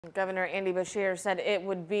Governor Andy Beshear said it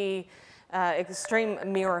would be extreme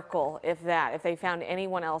miracle if they found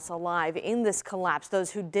anyone else alive in this collapse. Those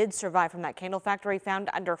who did survive from that candle factory found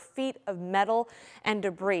under feet of metal and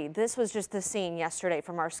debris. This was just the scene yesterday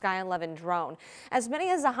from our Sky 11 drone. As many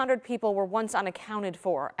as 100 people were once unaccounted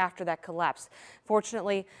for after that collapse.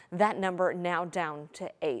 Fortunately, that number now down to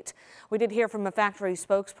 8. We did hear from a factory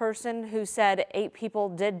spokesperson who said 8 people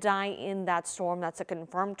did die in that storm. That's a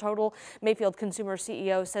confirmed total. Mayfield Consumer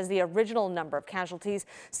CEO says the original number of casualties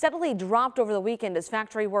steadily dropped over the weekend as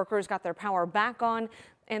factory workers got their power back on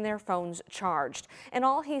and their phones charged. In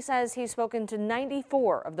all, he says he's spoken to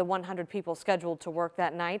 94 of the 100 people scheduled to work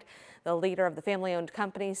that night. The leader of the family-owned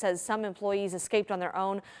company says some employees escaped on their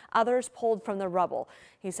own, others pulled from the rubble.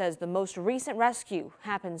 He says the most recent rescue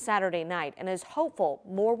happened Saturday night and is hopeful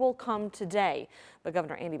more will come today. But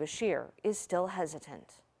Governor Andy Beshear is still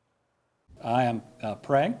hesitant. I am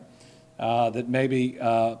praying that maybe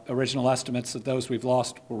original estimates of those we've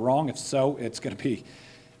lost were wrong. If so, it's going to be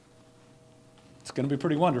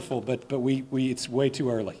pretty wonderful, but it's way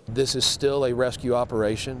too early. This is still a rescue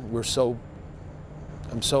operation.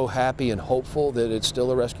 I'm so happy and hopeful that it's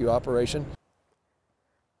still a rescue operation.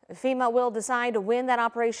 FEMA will decide when that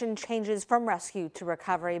operation changes from rescue to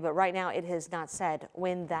recovery, but right now it has not said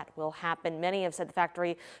when that will happen. Many have said the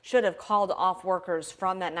factory should have called off workers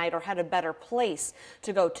from that night or had a better place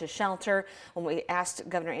to go to shelter. When we asked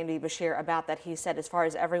Governor Andy Beshear about that, he said as far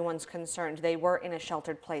as everyone's concerned, they were in a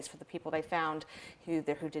sheltered place for the people they found who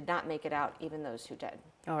did not make it out, even those who did.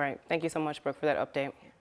 All right. Thank you so much, Brooke, for that update.